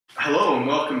Hello and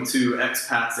welcome to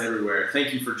Expats Everywhere.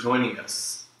 Thank you for joining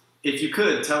us. If you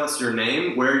could, tell us your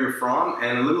name, where you're from,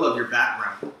 and a little of your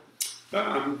background.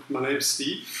 My name's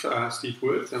Steve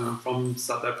Worth, and I'm from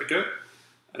South Africa.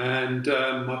 And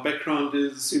my background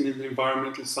is in the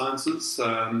environmental sciences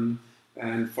and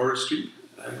forestry.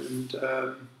 And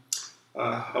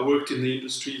I worked in the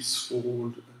industries for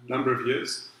a number of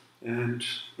years, and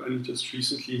only just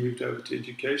recently moved over to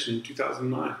education in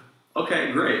 2009.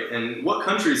 Okay, great. And what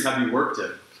countries have you worked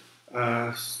in?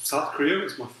 South Korea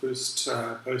was my first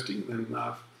posting, then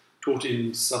I've taught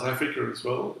in South Africa as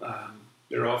well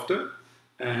thereafter,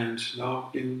 and now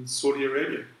in Saudi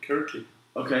Arabia currently.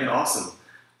 Okay, awesome.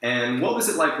 And what was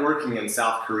it like working in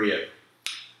South Korea?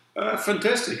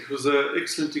 Fantastic. It was an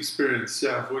excellent experience.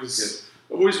 Yeah, I've always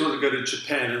wanted to go to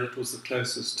Japan, and it was the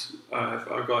closest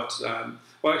I got.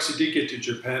 Well, I actually did get to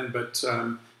Japan, but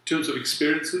in terms of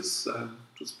experiences, it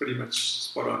was pretty much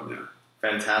spot on, yeah.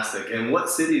 Fantastic. And what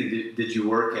city did you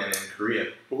work in Korea?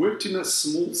 I worked in a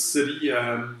small city,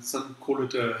 some call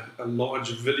it a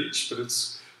large village, but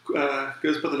it's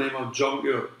goes by the name of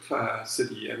Jongeup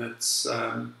city, and it's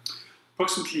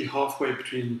approximately halfway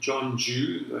between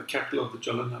Jeonju, the capital of the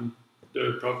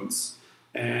Jeollanam-do province,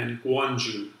 and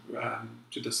Gwangju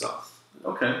to the south.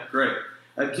 Okay, great.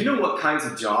 Do you know what kinds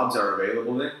of jobs are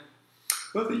available there?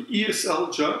 Well, the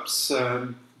ESL jobs,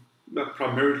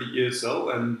 primarily ESL,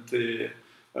 and there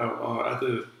are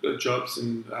other jobs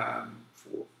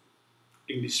for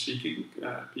English-speaking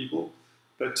people,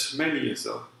 but mainly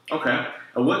ESL. Okay.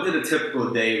 What did a typical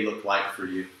day look like for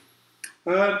you?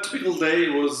 A typical day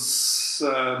was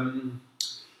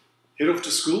head off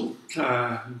to school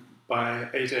by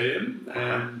 8 a.m.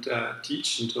 and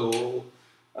teach until,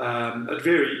 it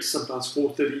varied, sometimes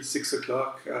 4:30, 6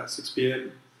 o'clock, 6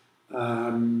 p.m.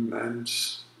 And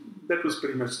that was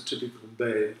pretty much the typical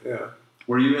day. Yeah.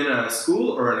 Were you in a school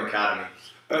or an academy?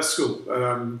 School,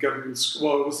 government school.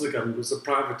 Well, it wasn't a government; it was a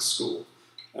private school,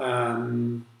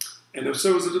 and so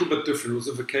it was a little bit different. It was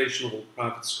a vocational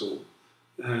private school,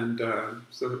 and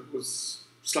so it was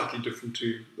slightly different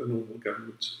to the normal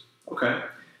government. Okay.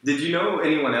 Did you know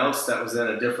anyone else that was in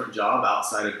a different job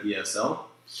outside of ESL?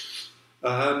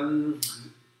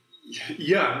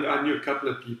 Yeah, I knew a couple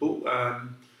of people.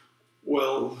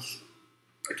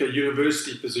 Okay,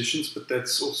 university positions, but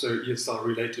that's also ESL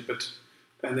related.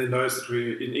 And then those that were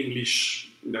in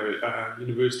English,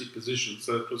 university positions.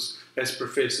 So it was as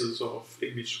professors of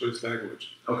English first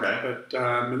language. Okay. But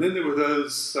and then there were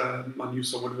those. I knew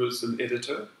someone who was an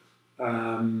editor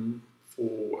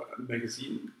for a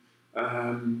magazine.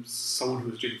 Someone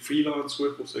who was doing freelance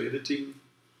work, also editing.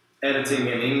 Editing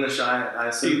in English, I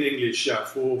assume? In English, yeah,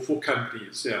 for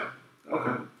companies, yeah.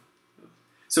 Okay.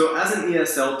 So as an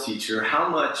ESL teacher, how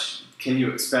much can you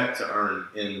expect to earn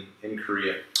in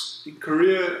Korea? In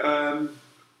Korea,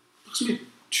 approximately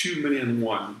 2 million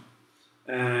won,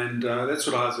 and that's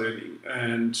what I was earning.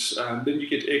 And then you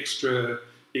get extra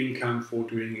income for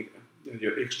doing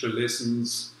your extra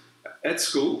lessons at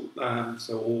school,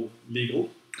 so all legal.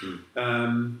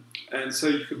 And so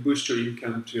you can boost your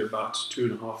income to about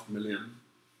 2.5 million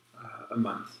a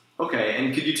month. Okay,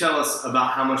 and could you tell us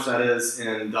about how much that is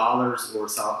in dollars or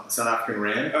South African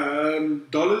rand?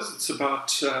 Dollars, it's about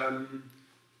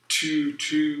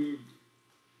 2.2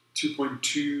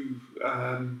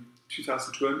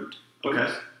 2,200.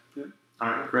 Okay. Yeah. All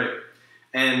right, great.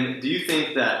 And do you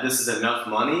think that this is enough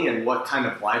money, and what kind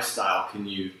of lifestyle can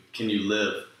you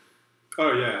live?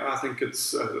 Oh yeah, I think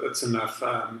it's enough.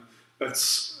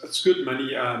 It's good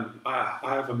money. I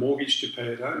have a mortgage to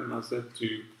pay at home, and I was able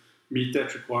to meet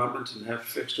that requirement and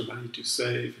have extra money to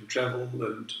save and travel,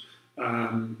 and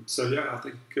so yeah, I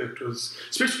think it was,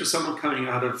 especially for someone coming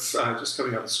out of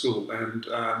school and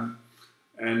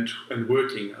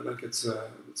working. I think it's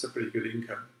a pretty good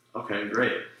income. Okay,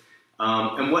 great.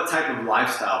 And what type of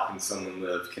lifestyle can someone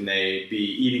live? Can they be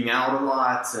eating out a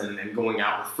lot and going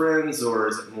out with friends, or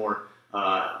is it more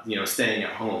staying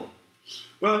at home?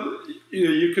 Well,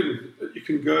 you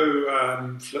can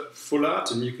go full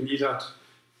out, and you can eat out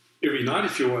every night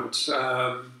if you want.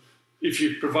 If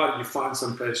you find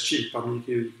some place cheap. I mean,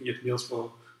 you can get meals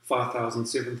for 5,000,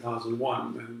 7,000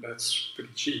 won, and that's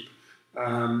pretty cheap.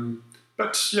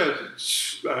 But yeah,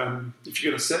 if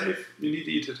you're going to save, you need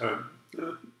to eat at home.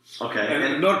 Okay.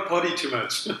 And not party too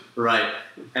much. Right.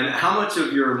 And how much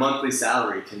of your monthly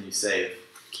salary can you save?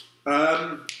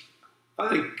 I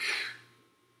think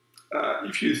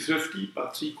if you're thrifty,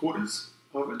 about 3/4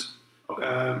 of it. Okay.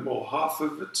 Or half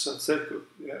of it, I'd say.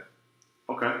 Yeah.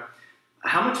 Okay.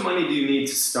 How much money do you need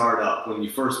to start up when you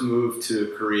first move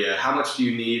to Korea? How much do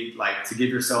you need, to give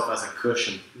yourself as a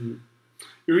cushion?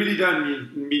 you really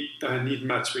don't need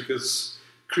much, because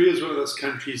Korea is one of those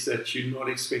countries that you're not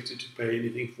expected to pay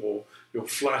anything for. Your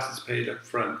flight is paid up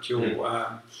front.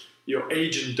 Your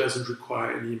agent doesn't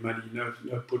require any money, no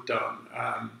put down.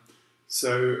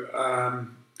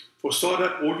 For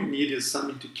startup, all you need is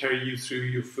something to carry you through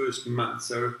your first month.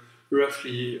 So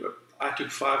roughly, I took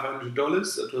 $500.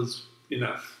 That was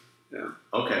enough. Yeah.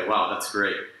 Okay, wow, that's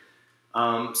great.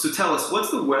 So tell us,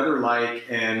 what's the weather like,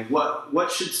 and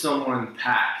what should someone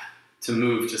pack to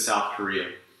move to South Korea?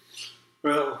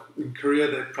 Well, in Korea,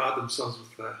 they pride themselves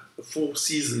with the 4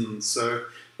 seasons,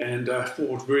 and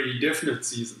 4 very definite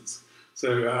seasons. So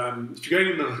if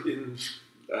you're going in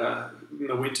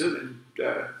the winter, then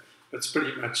it's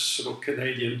pretty much sort of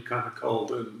Canadian kind of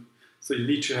cold, and so you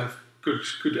need to have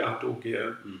good outdoor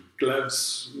gear,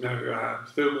 gloves,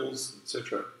 thermals,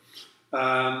 etc.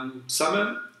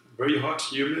 Summer, very hot,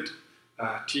 humid,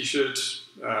 t-shirt,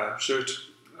 shirt.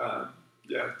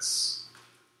 It's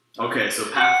okay. So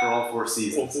pack for all 4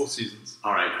 seasons. All 4 seasons.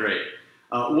 All right, great.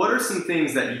 What are some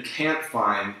things that you can't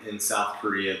find in South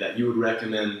Korea that you would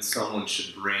recommend someone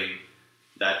should bring,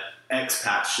 that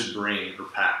expats should bring or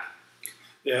pack?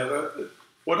 Yeah,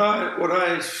 what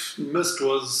I missed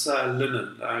was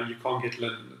linen. You can't get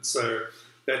linen, so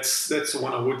that's the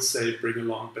one I would say bring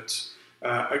along. But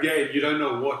again, you don't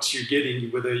know what you're getting,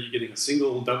 whether you're getting a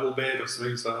single, double bed or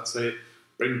something. So I'd say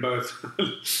bring both.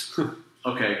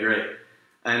 Okay, great.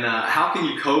 And how can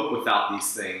you cope without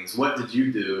these things? What did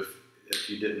you do if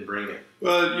you didn't bring it?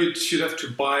 Well, you'd have to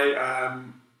buy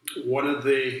one of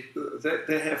they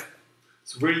have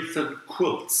very thin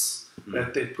quilts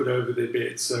that they put over their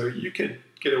bed, so you can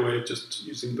get away just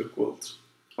using the quilt.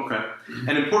 Okay.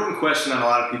 An important question that a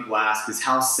lot of people ask is,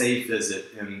 how safe is it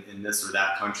in this or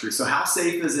that country? So how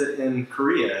safe is it in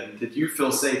Korea? Did you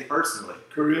feel safe personally?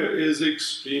 Korea is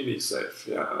extremely safe.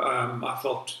 Yeah, I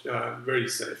felt very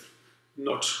safe.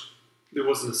 There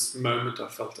wasn't a moment I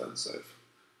felt unsafe.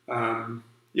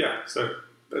 Yeah, so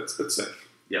it's safe.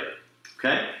 Yep.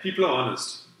 Okay. People are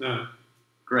honest. Yeah.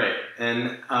 Great.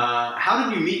 And how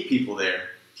did you meet people there?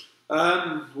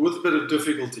 With a bit of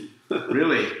difficulty.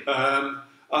 Really?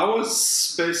 I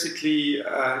was basically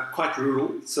quite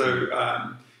rural, so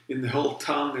in the whole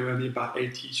town there were only about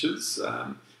 8 teachers,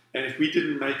 and if we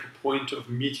didn't make a point of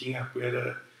meeting up, we had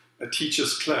a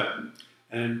teachers club,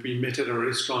 and we met at a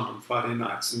restaurant on Friday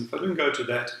nights, and if I didn't go to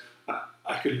that,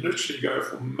 I could literally go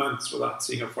for months without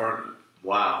seeing a foreigner.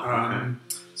 Wow. Okay.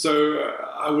 So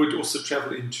I would also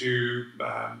travel into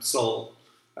Seoul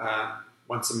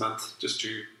once a month just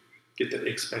to get that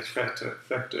expat factor.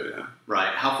 Yeah.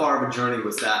 Right. How far of a journey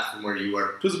was that from where you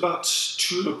were? It was about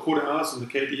 2.25 hours on the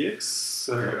KDX.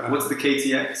 So what's the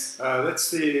KTX? That's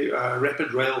the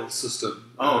rapid rail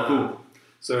system. Oh, cool.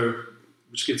 So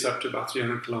which gets up to about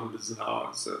 300 kilometers an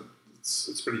hour. So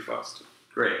it's pretty fast.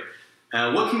 Great.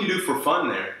 What can you do for fun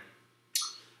there?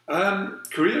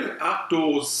 Korea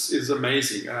outdoors is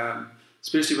amazing,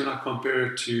 especially when I compare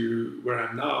it to where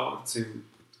I'm now. It's in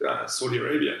Saudi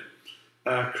Arabia.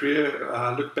 Korea,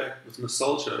 I look back with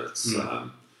nostalgia. It's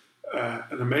an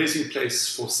amazing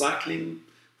place for cycling,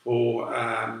 for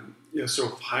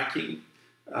sort of hiking.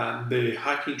 The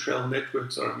hiking trail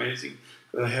networks are amazing.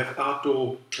 They have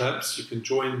outdoor clubs. You can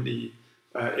join the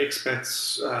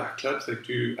expats clubs. They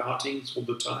do outings all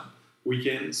the time,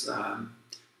 weekends,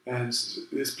 and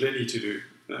there's plenty to do.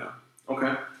 Yeah.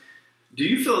 Okay. Do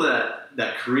you feel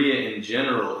that Korea in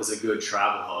general is a good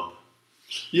travel hub?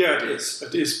 Yeah, it is.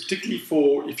 It is, particularly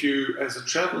for if you, as a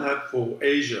travel hub for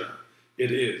Asia,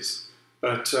 it is.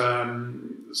 But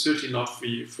certainly not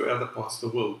for other parts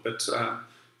of the world. But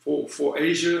for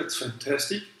Asia, it's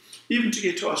fantastic. Even to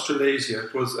get to Australasia,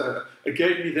 it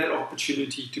gave me that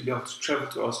opportunity to be able to travel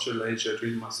to Australasia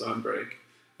during my summer break,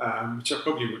 which I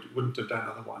probably wouldn't have done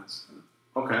otherwise.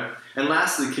 Okay. And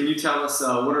lastly, can you tell us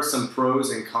what are some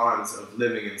pros and cons of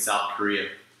living in South Korea?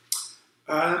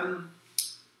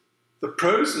 The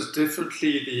pros is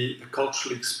definitely the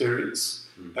cultural experience,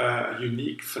 a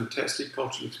unique, fantastic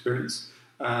cultural experience.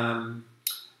 And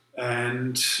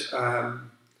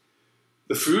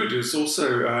the food is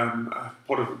also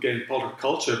part of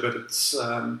culture, but it's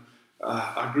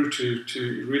I grew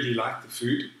to really like the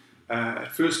food.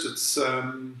 At first, it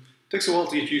takes a while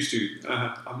to get used to.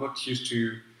 I'm not used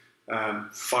to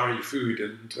fiery food,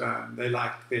 and they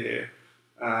like their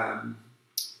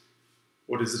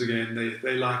what is it again?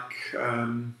 They like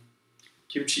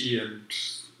kimchi and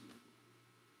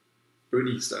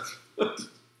burny stuff.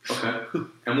 Okay.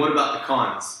 And what about the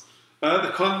cons?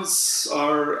 The cons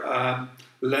are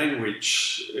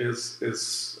language is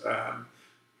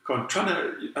trying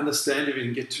to understand if you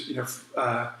can get to,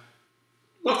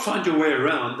 not find your way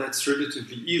around. That's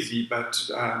relatively easy, but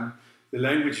the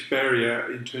language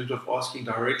barrier in terms of asking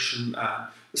direction,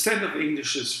 the standard of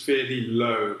English is fairly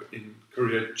low in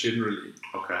Korea generally.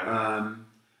 Okay.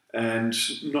 And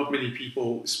not many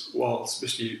people, well,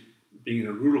 especially being in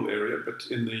a rural area, but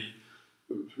in the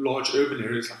large urban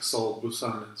areas like Seoul,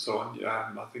 Busan, and so on,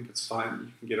 I think it's fine.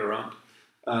 You can get around.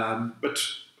 But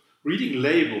reading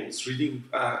labels, reading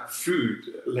food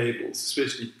labels,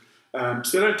 especially, so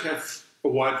they don't have a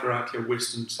wide variety of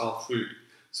Western-style food.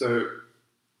 So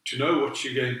to know what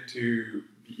you're going to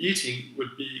be eating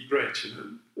would be great, you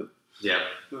know. Yeah.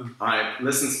 All right.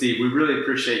 Listen, Steve, we really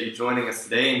appreciate you joining us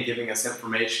today and giving us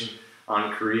information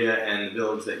on Korea and the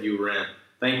village that you were in.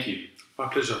 Thank you. My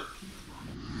pleasure.